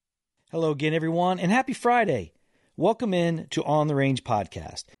Hello again, everyone, and happy Friday. Welcome in to On the Range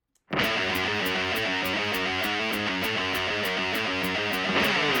Podcast.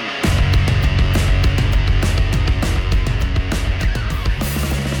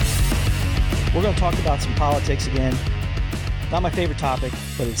 We're going to talk about some politics again. Not my favorite topic,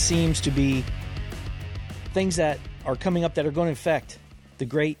 but it seems to be things that are coming up that are going to affect the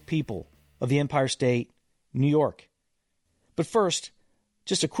great people of the Empire State, New York. But first,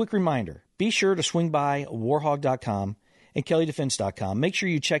 just a quick reminder, be sure to swing by warhog.com and kellydefense.com. Make sure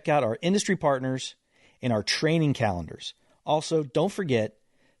you check out our industry partners and our training calendars. Also, don't forget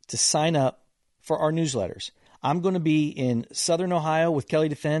to sign up for our newsletters. I'm going to be in Southern Ohio with Kelly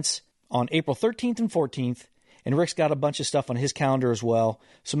Defense on April 13th and 14th, and Rick's got a bunch of stuff on his calendar as well,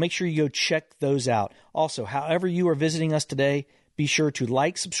 so make sure you go check those out. Also, however you are visiting us today, be sure to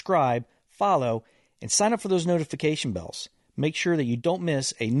like, subscribe, follow, and sign up for those notification bells. Make sure that you don't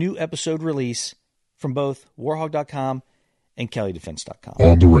miss a new episode release from both warhog.com and kellydefense.com.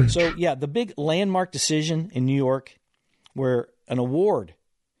 On the range. So, yeah, the big landmark decision in New York where an award,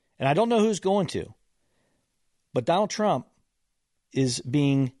 and I don't know who's going to, but Donald Trump is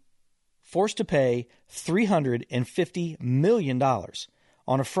being forced to pay $350 million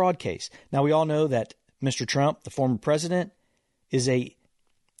on a fraud case. Now, we all know that Mr. Trump, the former president, is a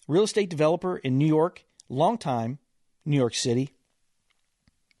real estate developer in New York, long time, New York City.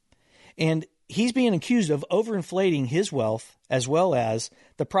 And he's being accused of overinflating his wealth as well as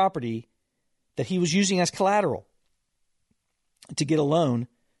the property that he was using as collateral to get a loan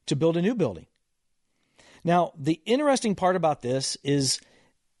to build a new building. Now, the interesting part about this is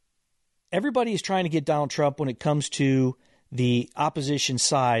everybody is trying to get Donald Trump when it comes to the opposition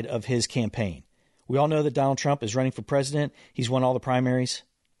side of his campaign. We all know that Donald Trump is running for president. He's won all the primaries.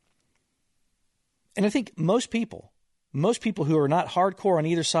 And I think most people who are not hardcore on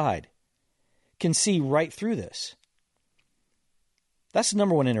either side can see right through this. That's the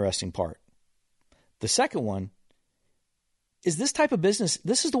number one interesting part. The second one is this type of business,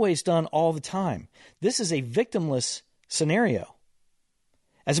 this is the way it's done all the time. This is a victimless scenario.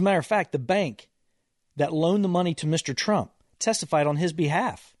 As a matter of fact, the bank that loaned the money to Mr. Trump testified on his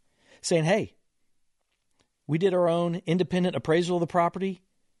behalf, saying, hey, we did our own independent appraisal of the property.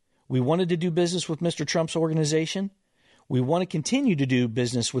 We wanted to do business with Mr. Trump's organization. We want to continue to do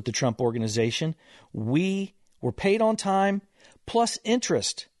business with the Trump organization. We were paid on time, plus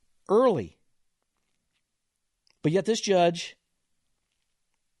interest, early. But yet this judge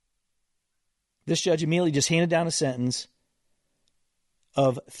immediately just handed down a sentence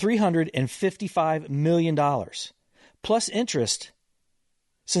of $355 million, plus interest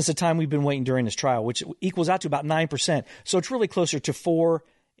since the time we've been waiting during this trial, which equals out to about 9%. So it's really closer to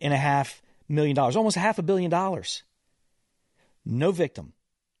 $4.5 million, almost $500 million. No victim.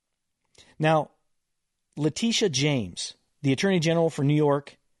 Now, Letitia James, the Attorney General for New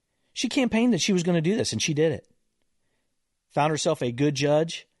York, she campaigned that she was going to do this, and she did it. Found herself a good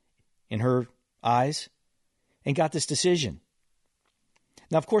judge in her eyes and got this decision.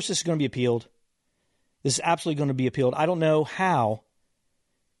 Now, of course, this is going to be appealed. This is absolutely going to be appealed. I don't know how,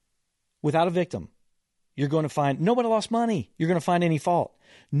 without a victim, you're going to find nobody lost money. You're going to find any fault.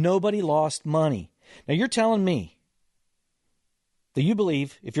 Nobody lost money. Now, you're telling me that you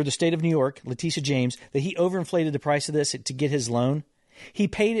believe, if you're the state of New York, Letitia James, that he overinflated the price of this to get his loan. He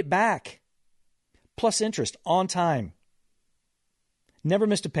paid it back, plus interest, on time. Never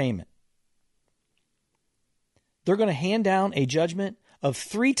missed a payment. They're going to hand down a judgment of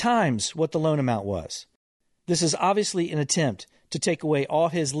 3 times what the loan amount was. This is obviously an attempt to take away all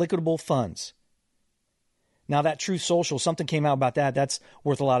his liquidable funds. Now, that Truth Social, something came out about that. That's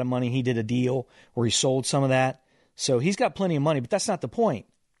worth a lot of money. He did a deal where he sold some of that. So he's got plenty of money, but that's not the point.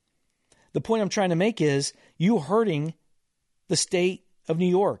 The point I'm trying to make is you hurting the state of New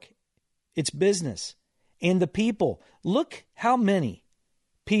York, its business, and the people. Look how many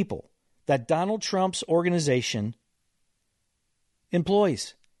people that Donald Trump's organization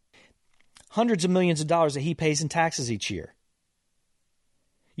employs. Hundreds of millions of dollars that he pays in taxes each year.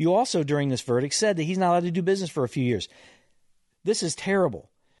 You also, during this verdict, said that he's not allowed to do business for a few years. This is terrible.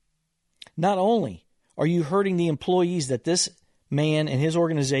 Not only are you hurting the employees that this man and his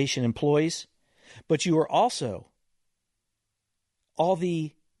organization employs, but you are also all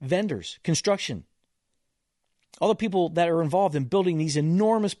the vendors, construction, all the people that are involved in building these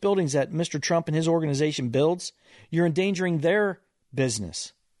enormous buildings that Mr. Trump and his organization builds. You're endangering their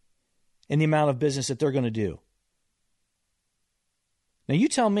business and the amount of business that they're going to do. Now, you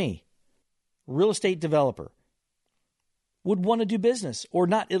tell me, real estate developer would want to do business or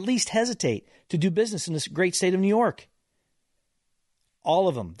not at least hesitate to do business in this great state of New York. All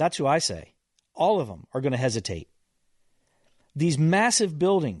of them, that's who I say, all of them are going to hesitate. These massive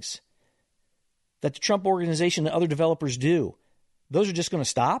buildings that the Trump organization and other developers do, those are just going to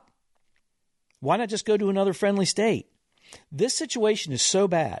stop? Why not just go to another friendly state? This situation is so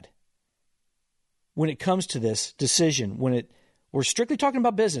bad when it comes to this decision, we're strictly talking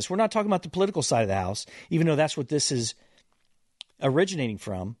about business. We're not talking about the political side of the house, even though that's what this is originating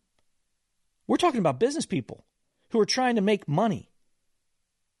from. We're talking about business people who are trying to make money.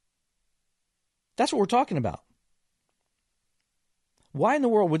 That's what we're talking about. Why in the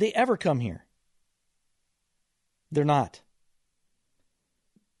world would they ever come here? They're not.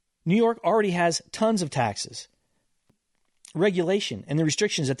 New York already has tons of taxes. Regulation and the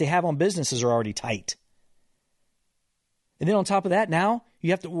restrictions that they have on businesses are already tight. And then on top of that, now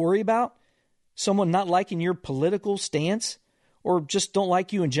you have to worry about someone not liking your political stance or just don't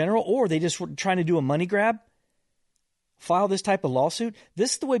like you in general, or they just were trying to do a money grab, file this type of lawsuit.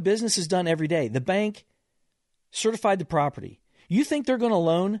 This is the way business is done every day. The bank certified the property. You think they're going to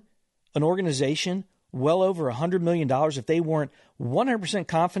loan an organization well over $100 million if they weren't 100%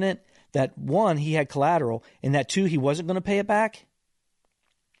 confident that, one, he had collateral, and that, two, he wasn't going to pay it back?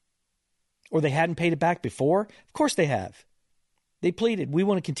 Or they hadn't paid it back before? Of course they have. They pleaded, we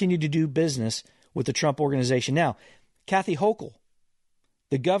want to continue to do business with the Trump organization. Now, Kathy Hochul,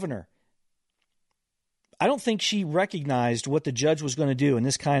 the governor, I don't think she recognized what the judge was going to do in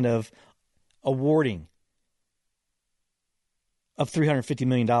this kind of awarding of $350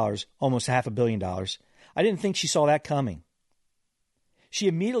 million, almost $500 million. I didn't think she saw that coming. She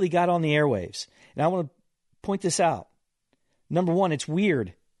immediately got on the airwaves. And I want to point this out. Number one, it's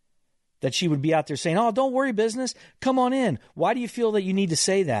weird that she would be out there saying, oh, don't worry, business, come on in. Why do you feel that you need to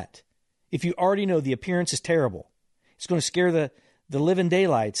say that if you already know the appearance is terrible? It's going to scare the living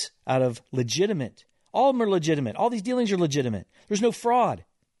daylights out of legitimate. All of them are legitimate. All these dealings are legitimate. There's no fraud.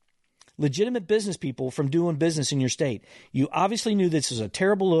 Legitimate business people from doing business in your state. You obviously knew this was a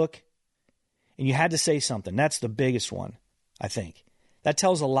terrible look, and you had to say something. That's the biggest one, I think. That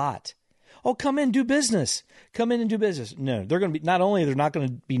tells a lot. Oh, come in, do business. Come in and do business. No, they're going to be, not only they're not going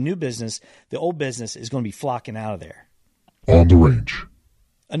to be new business, the old business is going to be flocking out of there. On the range.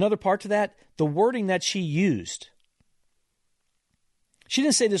 Another part to that, the wording that she used. She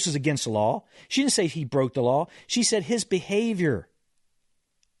didn't say this was against the law. She didn't say he broke the law. She said his behavior.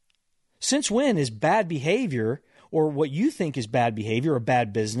 Since when is bad behavior, or what you think is bad behavior or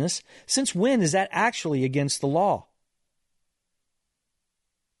bad business, since when is that actually against the law?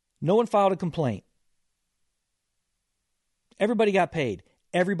 No one filed a complaint. Everybody got paid.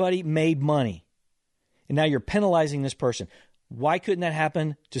 Everybody made money. And now you're penalizing this person. Why couldn't that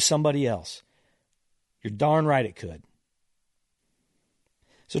happen to somebody else? You're darn right it could.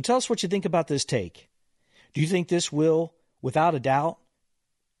 So tell us what you think about this take. Do you think this will, without a doubt,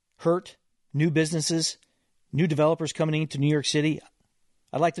 hurt new businesses, new developers coming into New York City?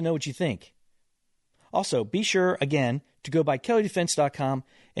 I'd like to know what you think. Also, be sure, again, to go by kellydefense.com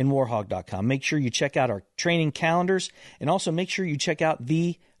and warhog.com. Make sure you check out our training calendars, and also make sure you check out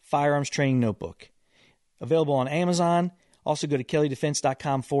the Firearms Training Notebook. Available on Amazon. Also go to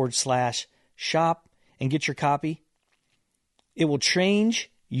kellydefense.com/shop and get your copy. It will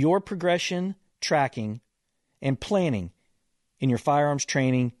change your progression, tracking, and planning in your firearms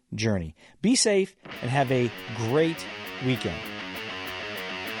training journey. Be safe and have a great weekend.